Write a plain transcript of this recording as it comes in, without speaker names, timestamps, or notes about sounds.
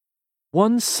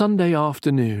One Sunday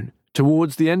afternoon,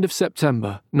 towards the end of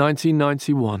September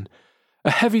 1991,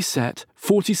 a heavy-set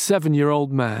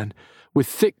 47-year-old man with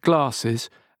thick glasses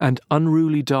and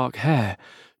unruly dark hair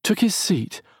took his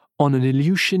seat on an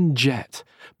Ilyushin jet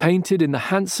painted in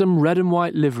the handsome red and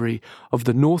white livery of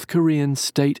the North Korean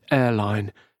state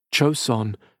airline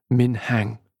Chosun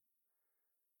Minhang.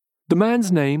 The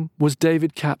man's name was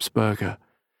David Kapsberger,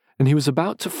 and he was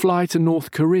about to fly to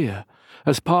North Korea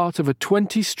as part of a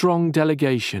 20-strong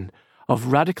delegation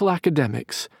of radical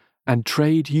academics and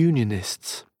trade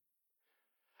unionists.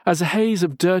 As a haze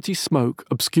of dirty smoke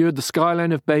obscured the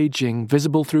skyline of Beijing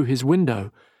visible through his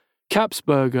window,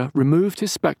 Kapsberger removed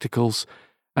his spectacles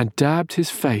and dabbed his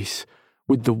face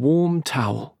with the warm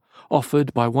towel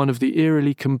offered by one of the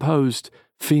eerily composed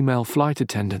female flight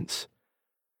attendants.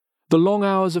 The long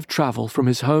hours of travel from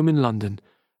his home in London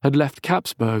had left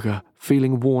Kapsberger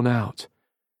feeling worn out.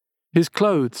 His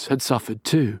clothes had suffered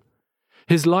too.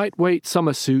 His lightweight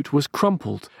summer suit was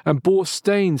crumpled and bore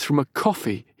stains from a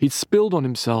coffee he'd spilled on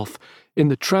himself in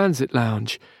the transit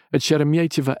lounge at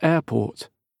Sheremetyevo Airport.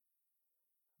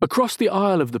 Across the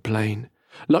aisle of the plane,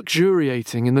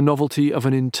 luxuriating in the novelty of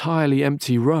an entirely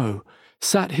empty row,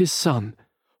 sat his son,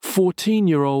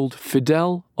 14-year-old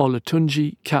Fidel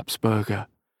Olatunji Kapsberger.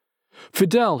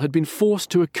 Fidel had been forced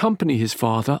to accompany his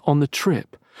father on the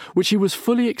trip, which he was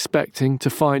fully expecting to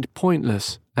find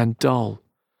pointless and dull.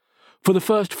 For the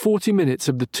first 40 minutes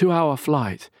of the 2-hour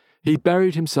flight, he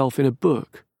buried himself in a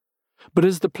book. But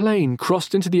as the plane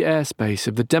crossed into the airspace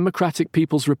of the Democratic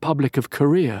People's Republic of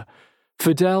Korea,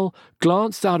 Fidel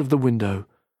glanced out of the window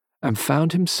and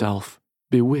found himself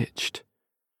bewitched.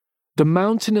 The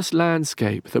mountainous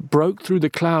landscape that broke through the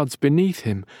clouds beneath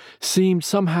him seemed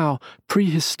somehow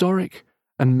prehistoric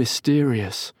and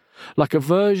mysterious, like a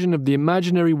version of the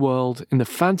imaginary world in the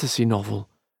fantasy novel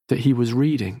that he was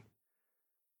reading.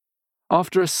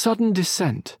 After a sudden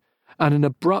descent and an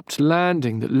abrupt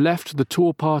landing that left the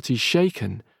tour party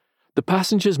shaken, the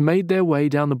passengers made their way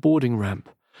down the boarding ramp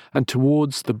and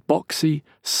towards the boxy,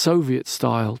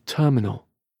 Soviet-style terminal.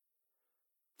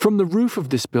 From the roof of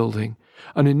this building,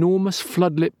 an enormous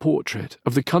floodlit portrait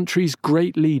of the country's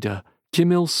great leader,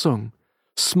 Kim Il-sung,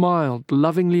 smiled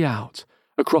lovingly out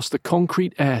across the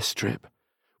concrete airstrip,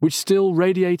 which still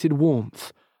radiated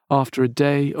warmth after a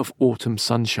day of autumn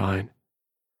sunshine.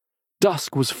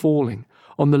 Dusk was falling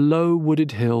on the low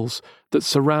wooded hills that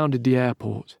surrounded the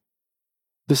airport.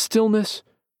 The stillness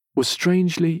was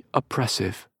strangely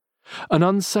oppressive. An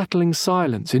unsettling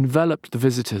silence enveloped the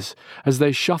visitors as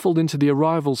they shuffled into the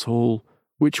arrivals hall,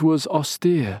 which was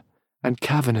austere and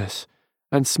cavernous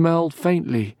and smelled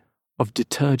faintly of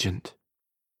detergent.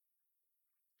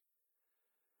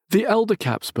 The elder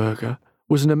Kapsberger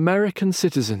was an American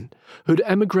citizen who'd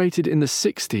emigrated in the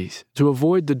 60s to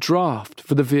avoid the draft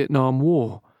for the Vietnam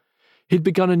War. He'd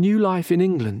begun a new life in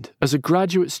England as a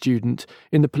graduate student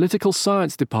in the political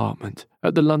science department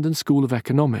at the London School of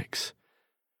Economics.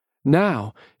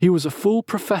 Now he was a full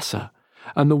professor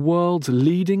and the world's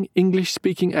leading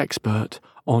English-speaking expert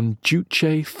on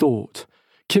Juche thought,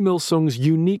 Kim Il-sung's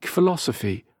unique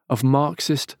philosophy of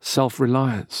Marxist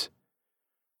self-reliance.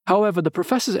 However, the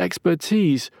professor's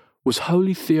expertise was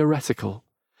wholly theoretical.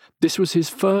 This was his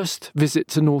first visit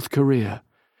to North Korea,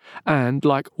 and,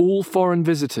 like all foreign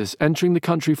visitors entering the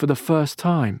country for the first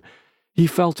time, he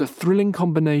felt a thrilling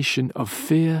combination of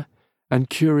fear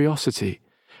and curiosity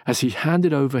as he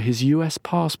handed over his US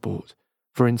passport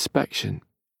for inspection.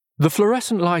 The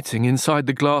fluorescent lighting inside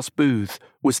the glass booth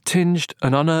was tinged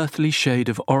an unearthly shade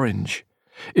of orange.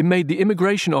 It made the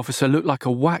immigration officer look like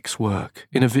a waxwork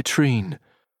in a vitrine.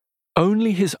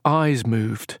 Only his eyes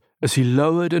moved as he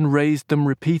lowered and raised them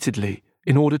repeatedly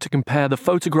in order to compare the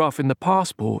photograph in the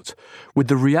passport with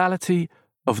the reality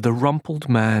of the rumpled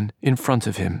man in front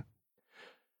of him.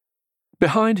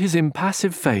 Behind his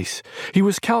impassive face, he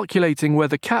was calculating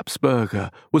whether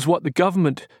Kapsberger was what the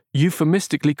government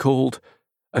euphemistically called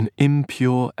an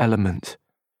impure element.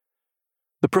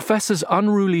 The professor's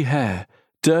unruly hair,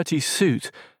 dirty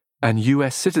suit, and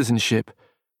US citizenship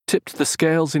tipped the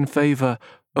scales in favor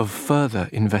of further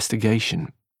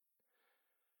investigation.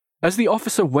 As the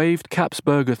officer waved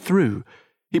Kapsberger through,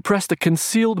 he pressed a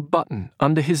concealed button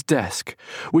under his desk,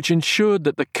 which ensured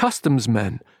that the customs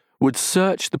men would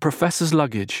search the professor's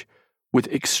luggage with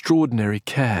extraordinary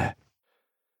care.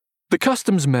 The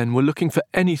customs men were looking for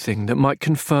anything that might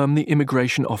confirm the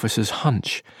immigration officer's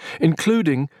hunch,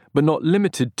 including, but not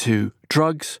limited to,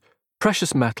 drugs,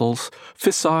 precious metals,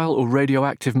 fissile or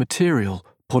radioactive material,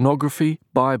 pornography,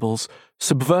 Bibles,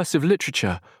 subversive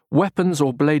literature, weapons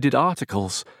or bladed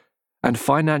articles, and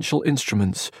financial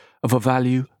instruments of a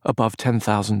value above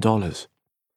 $10,000.